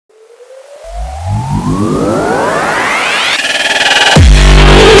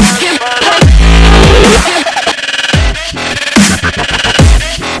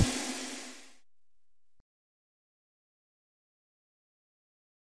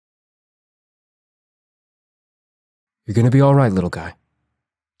You're gonna be all right, little guy.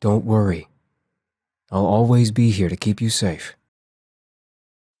 Don't worry. I'll always be here to keep you safe.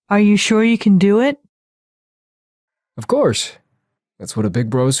 Are you sure you can do it? Of course. That's what a big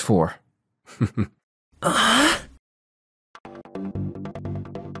bro's for.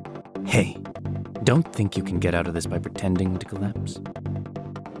 Hey, don't think you can get out of this by pretending to collapse.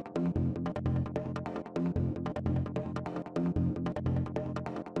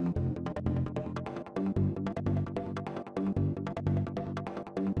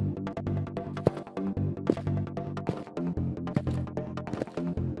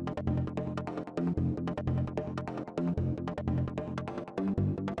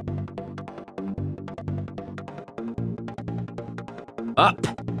 Up!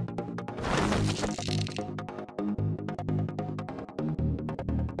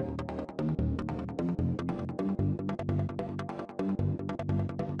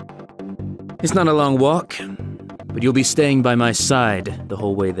 It's not a long walk, but you'll be staying by my side the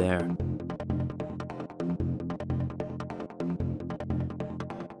whole way there.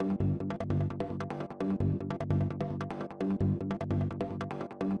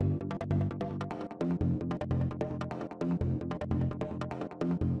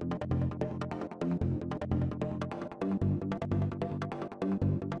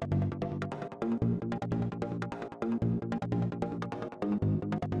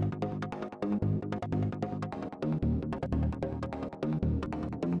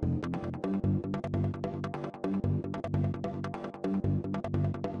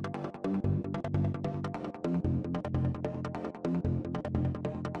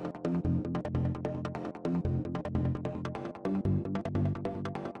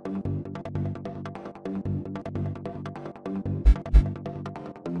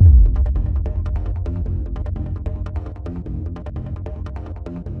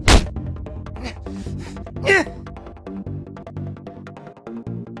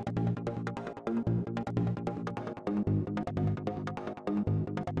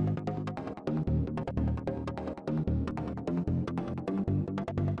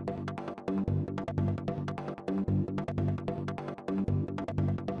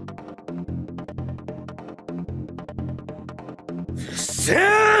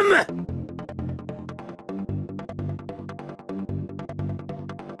 Sam!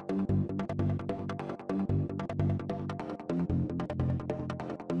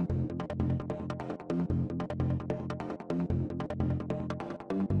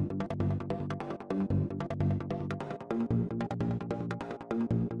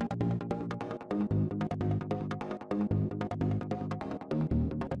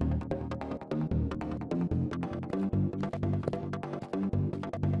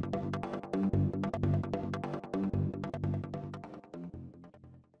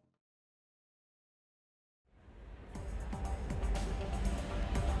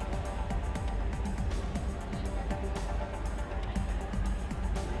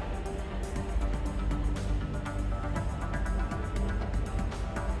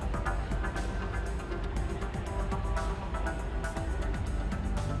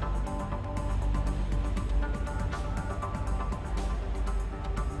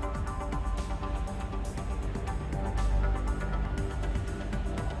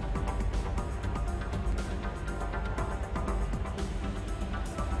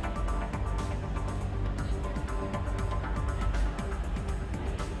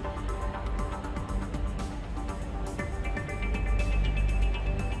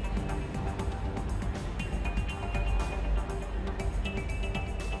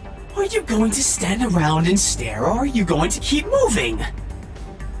 Are you going to stand around and stare, or are you going to keep moving?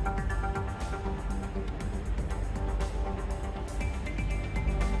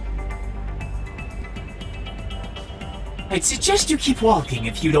 I'd suggest you keep walking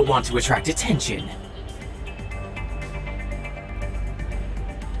if you don't want to attract attention.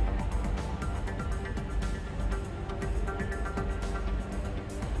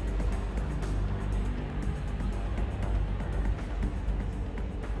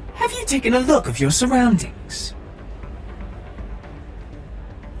 Have you taken a look of your surroundings?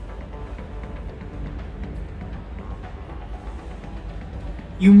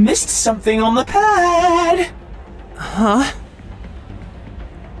 You missed something on the pad! Huh?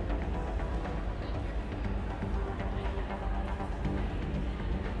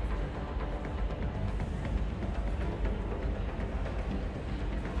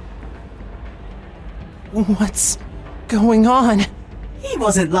 What's going on? He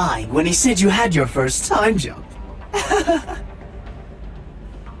wasn't lying when he said you had your first time jump.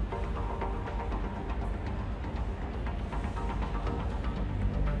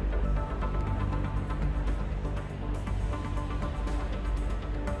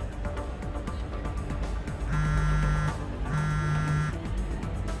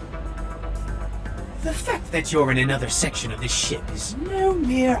 The fact that you're in another section of this ship is no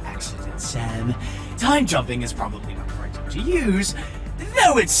mere accident, Sam. Time jumping is probably not the right term to use,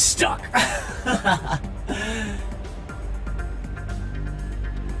 though it's stuck.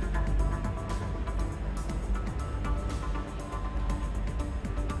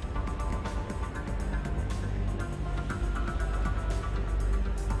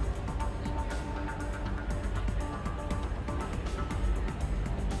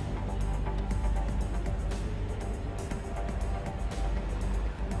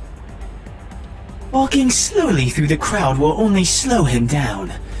 Walking slowly through the crowd will only slow him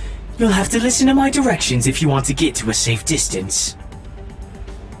down. You'll have to listen to my directions if you want to get to a safe distance.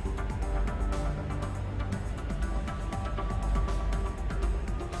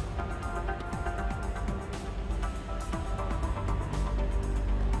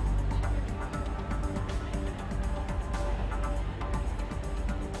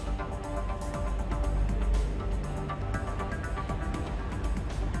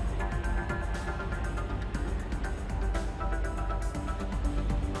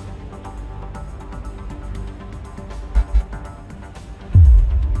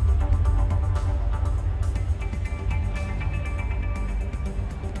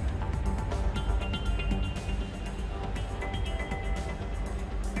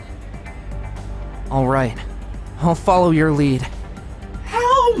 All right, I'll follow your lead.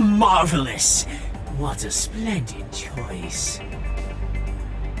 How marvelous! What a splendid choice.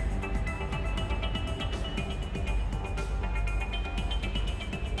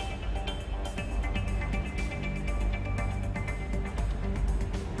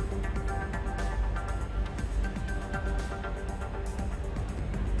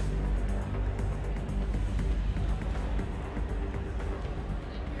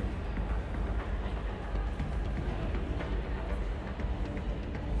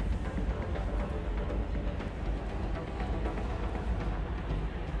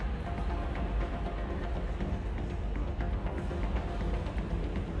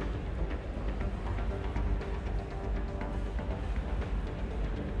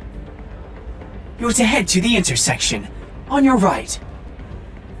 You're to head to the intersection, on your right.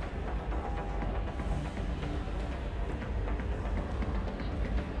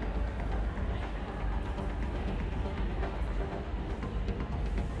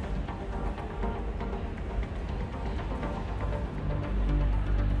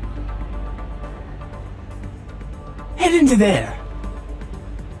 Head into there.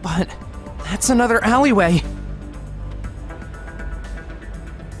 But that's another alleyway.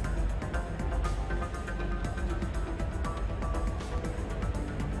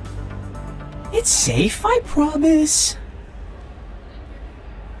 It's safe, I promise.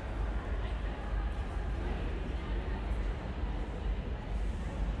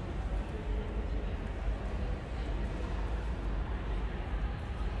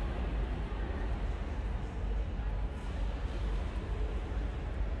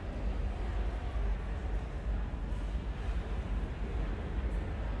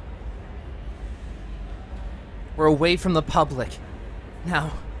 We're away from the public.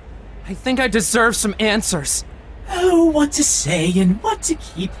 Now, I think I deserve some answers. Oh, what to say and what to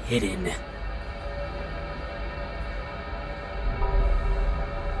keep hidden.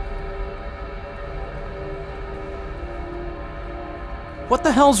 What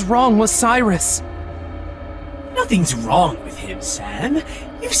the hell's wrong with Cyrus? Nothing's wrong with him, Sam.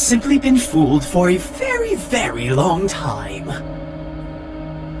 You've simply been fooled for a very, very long time.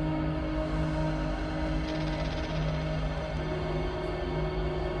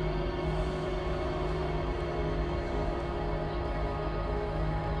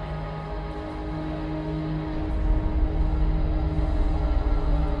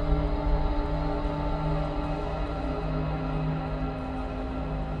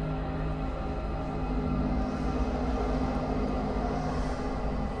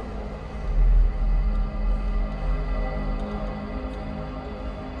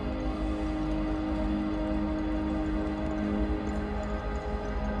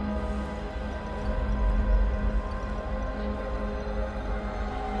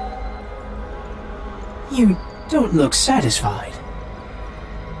 You don't look satisfied.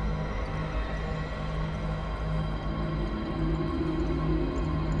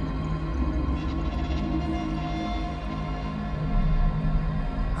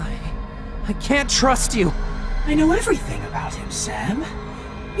 I can't trust you. I know everything about him, Sam.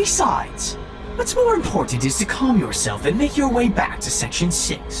 Besides, what's more important is to calm yourself and make your way back to Section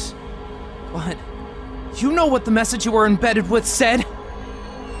 6. But you know what the message you were embedded with said?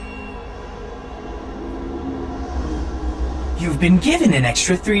 You've been given an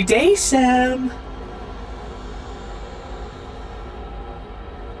extra 3 days, Sam.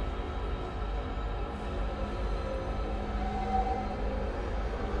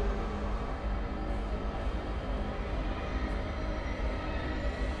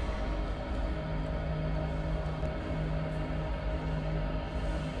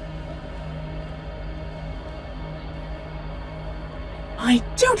 I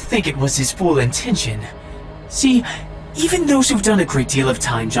don't think it was his full intention. See, even those who've done a great deal of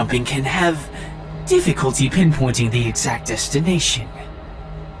time jumping can have difficulty pinpointing the exact destination.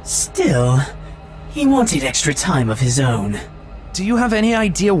 Still, he wanted extra time of his own. Do you have any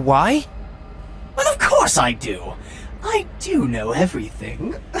idea why? Well, of course I do. I do know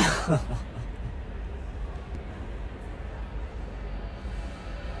everything.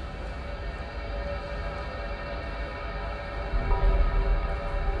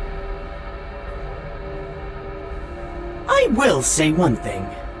 I will say one thing.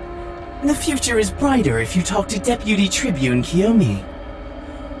 The future is brighter if you talk to Deputy Tribune Kiyomi.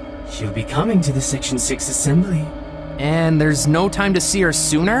 She'll be coming to the Section 6 assembly. And there's no time to see her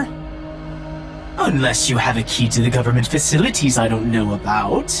sooner? Unless you have a key to the government facilities I don't know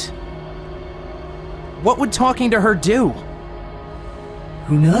about. What would talking to her do?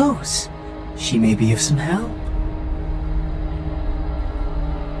 Who knows? She may be of some help.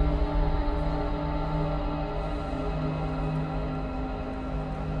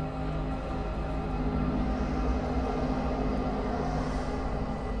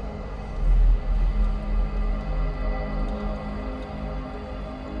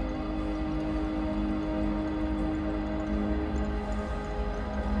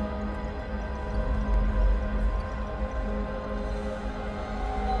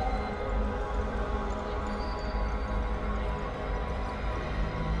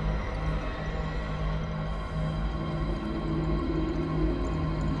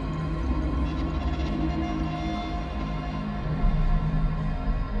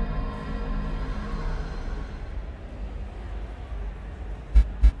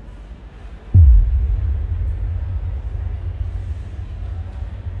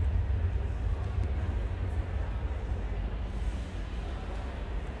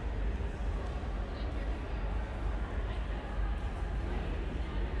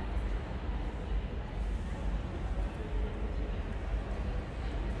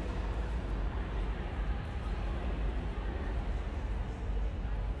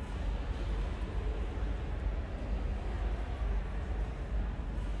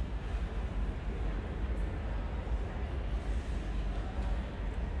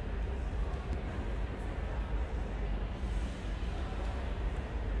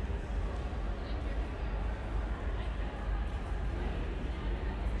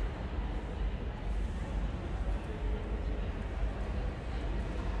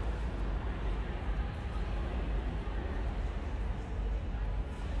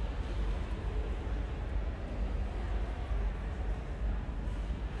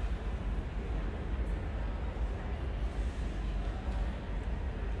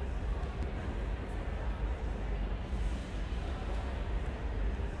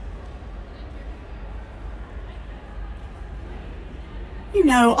 You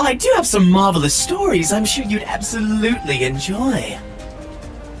know, I do have some marvelous stories I'm sure you'd absolutely enjoy.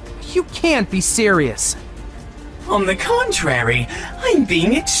 You can't be serious. On the contrary, I'm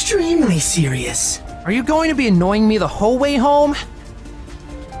being extremely serious. Are you going to be annoying me the whole way home?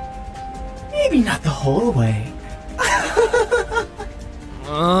 Maybe not the whole way.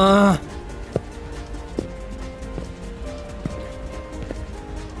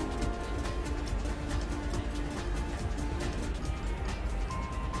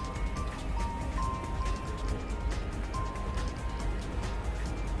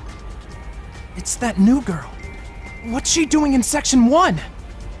 It's that new girl. What's she doing in Section 1?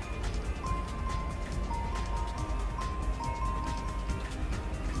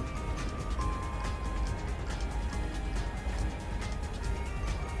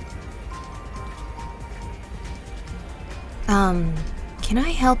 Can I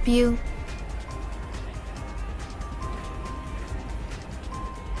help you?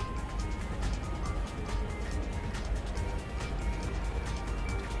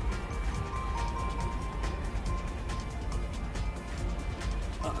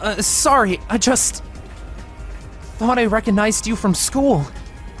 Sorry, I just thought I recognized you from school.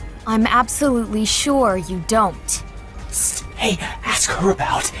 I'm absolutely sure you don't. Psst, hey, ask her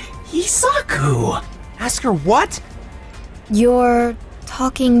about Hisaku. Ask her what? You're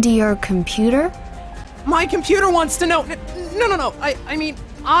talking to your computer? My computer wants to know. No. I mean,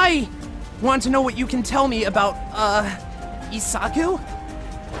 I want to know what you can tell me about, Hisaku?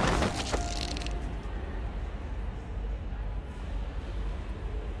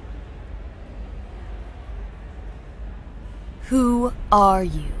 Who are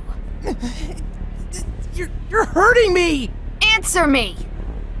you? You're hurting me! Answer me!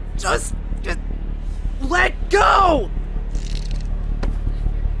 Just let go!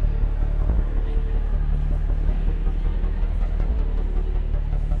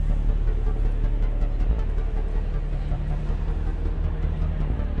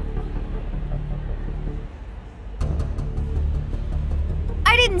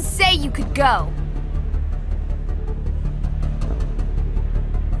 I didn't say you could go.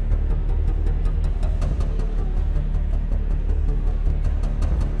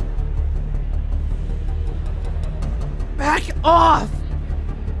 Back off!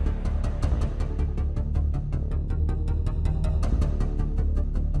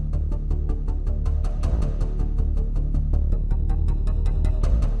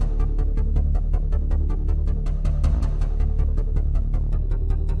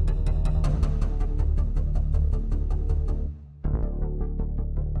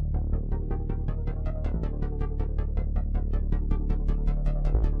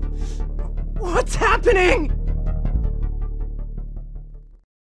 What's happening?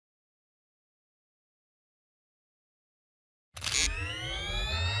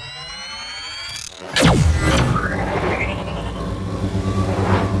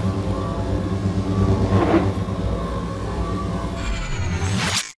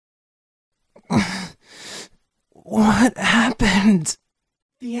 What happened?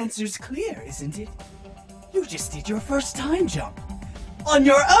 The answer's clear, isn't it? You just did your first time jump. On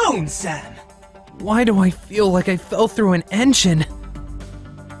your own, Sam! Why do I feel like I fell through an engine?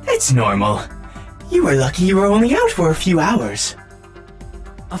 It's normal. You were lucky you were only out for a few hours.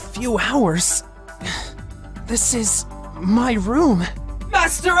 A few hours? This is my room.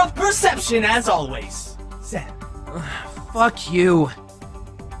 Master of perception as always, Sam. Fuck you.